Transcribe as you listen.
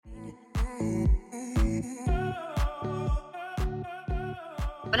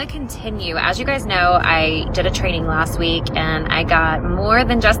I'm going to continue. As you guys know, I did a training last week and I got more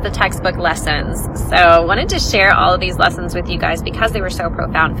than just the textbook lessons. So I wanted to share all of these lessons with you guys because they were so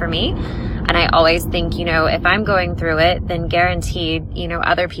profound for me. And I always think, if I'm going through it, then guaranteed,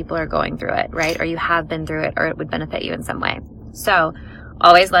 other people are going through it, right? Or you have been through it, or it would benefit you in some way. So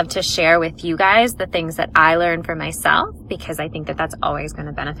always love to share with you guys the things that I learned for myself, because I think that that's always going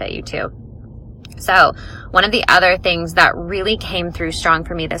to benefit you too. So one of the other things that really came through strong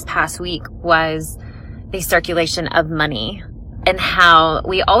for me this past week was the circulation of money, and how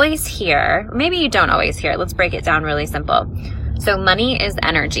we always hear, maybe you don't always hear it. Let's break it down really simple. So money is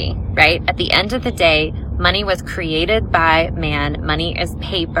energy, right? At the end of the day, money was created by man. Money is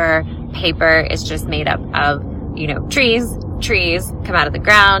paper. Paper is just made up of, trees. Trees come out of the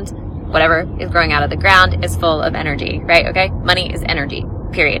ground. Whatever is growing out of the ground is full of energy, right? Okay. Money is energy.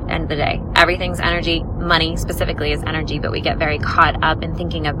 Period. End of the day. Everything's energy. Money specifically is energy, but we get very caught up in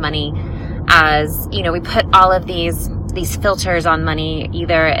thinking of money as, we put all of these filters on money.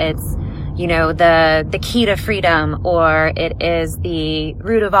 Either it's, the key to freedom, or it is the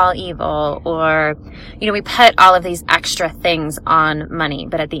root of all evil, or, we put all of these extra things on money.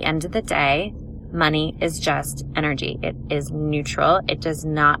 But at the end of the day, money is just energy. It is neutral. It does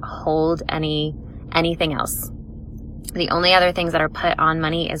not hold anything else. The only other things that are put on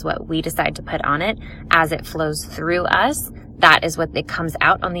money is what we decide to put on it as it flows through us. That is what it comes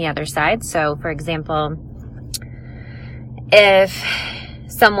out on the other side. So, for example, if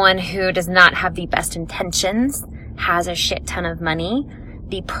someone who does not have the best intentions has a shit ton of money,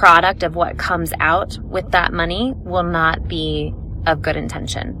 the product of what comes out with that money will not be of good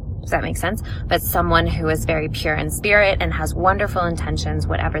intention. Does that make sense? But someone who is very pure in spirit and has wonderful intentions,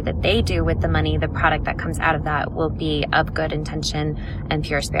 whatever that they do with the money, the product that comes out of that will be of good intention and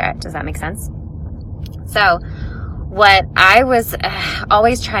pure spirit. Does that make sense? So what I was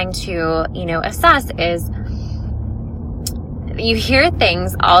always trying to, assess is, you hear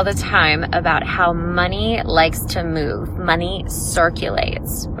things all the time about how money likes to move. Money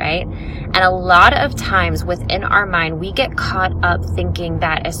circulates, right? And a lot of times within our mind, we get caught up thinking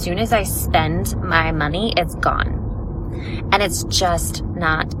that as soon as I spend my money, it's gone. And it's just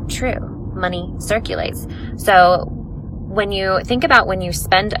not true. Money circulates. So when you think about when you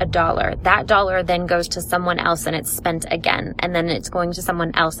spend $1, that dollar then goes to someone else and it's spent again. And then it's going to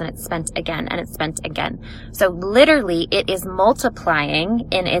someone else and it's spent again and it's spent again. So literally it is multiplying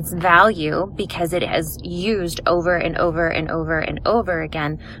in its value because it has used over and over and over and over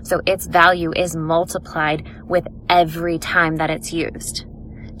again. So its value is multiplied with every time that it's used.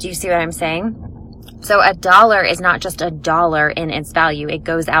 Do you see what I'm saying? So $1 is not just $1 in its value. It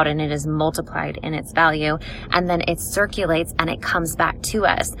goes out and it is multiplied in its value, and then it circulates and it comes back to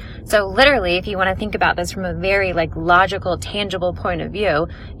us. So literally, if you want to think about this from a very logical, tangible point of view,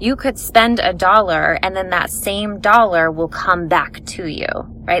 you could spend $1 and then that same dollar will come back to you,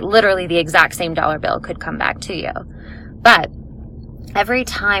 right? Literally the exact same dollar bill could come back to you. But every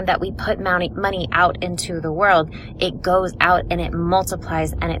time that we put money out into the world, it goes out and it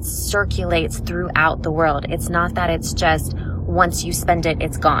multiplies and it circulates throughout the world. It's not that it's just once you spend it,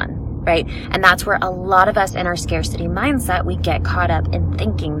 it's gone, right? And that's where a lot of us in our scarcity mindset, we get caught up in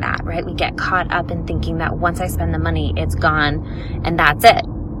thinking that, right? We get caught up in thinking that once I spend the money, it's gone and that's it,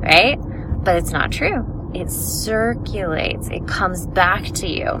 right? But it's not true. It circulates. It comes back to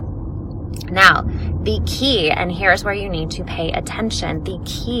you. Now, the key, and here's where you need to pay attention, the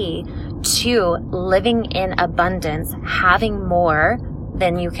key to living in abundance, having more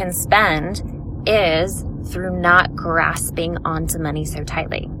than you can spend, is through not grasping onto money so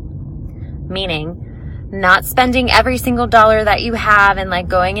tightly. Meaning, not spending every single dollar that you have and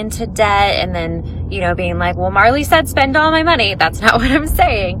going into debt and then, being like, well, Marley said spend all my money. That's not what I'm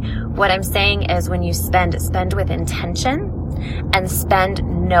saying. What I'm saying is when you spend with intention, and spend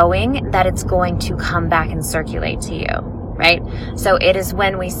knowing that it's going to come back and circulate to you, right? So it is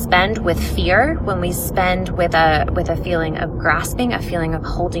when we spend with fear, when we spend with a feeling of grasping, a feeling of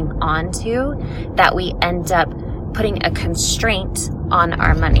holding on to, that we end up putting a constraint on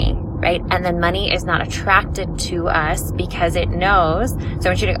our money, right? And then money is not attracted to us because it knows. So I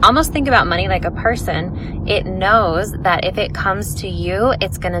want you to almost think about money like a person. It knows that if it comes to you,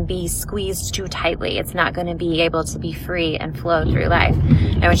 it's going to be squeezed too tightly. It's not going to be able to be free and flow through life.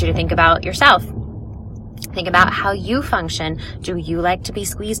 I want you to think about yourself. Think about how you function. Do you like to be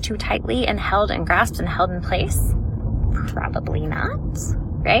squeezed too tightly and held and grasped and held in place? Probably not,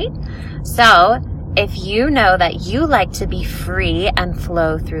 right? So if you know that you like to be free and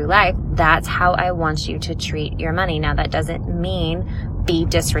flow through life, that's how I want you to treat your money. Now, that doesn't mean be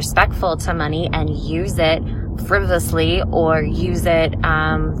disrespectful to money and use it frivolously or use it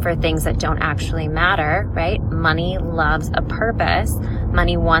for things that don't actually matter, right? Money loves a purpose.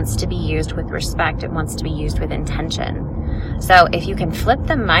 Money wants to be used with respect. It wants to be used with intention. So if you can flip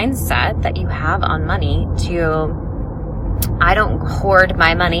the mindset that you have on money to, I don't hoard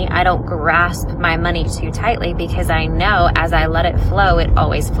my money, I don't grasp my money too tightly, because I know as I let it flow, it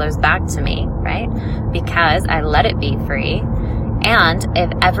always flows back to me, right? Because I let it be free. And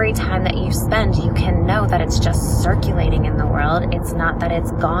if every time that you spend, you can know that it's just circulating in the world, it's not that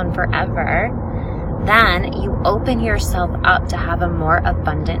it's gone forever, then you open yourself up to have a more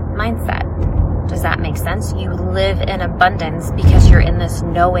abundant mindset. Does that make sense? You live in abundance because you're in this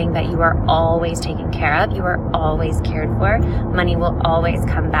knowing that you are always taken care of, you are always cared for, money will always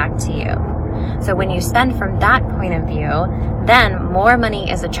come back to you. So when you spend from that point of view, then more money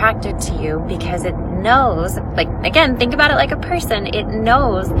is attracted to you because it knows, like, again, think about it like a person. It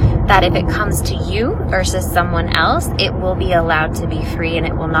knows that if it comes to you versus someone else, it will be allowed to be free and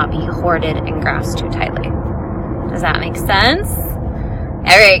it will not be hoarded and grasped too tightly. Does that make sense?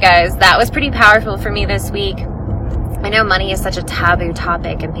 All right, guys, that was pretty powerful for me this week. I know money is such a taboo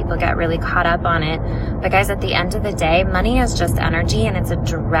topic and people get really caught up on it. But guys, at the end of the day, money is just energy and it's a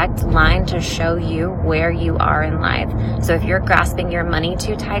direct line to show you where you are in life. So if you're grasping your money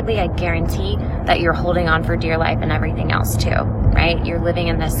too tightly, I guarantee that you're holding on for dear life and everything else too, right? You're living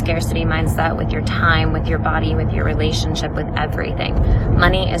in this scarcity mindset with your time, with your body, with your relationship, with everything.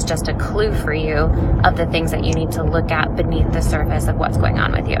 Money is just a clue for you of the things that you need to look at beneath the surface of what's going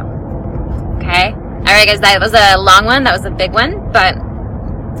on with you. Okay? All right, guys, that was a long one. That was a big one. But,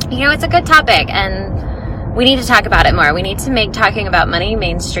 you know, it's a good topic. And we need to talk about it more. We need to make talking about money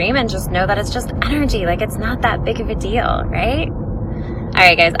mainstream and just know that it's just energy. Like, it's not that big of a deal, right? All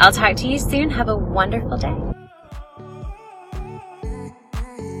right, guys, I'll talk to you soon. Have a wonderful day.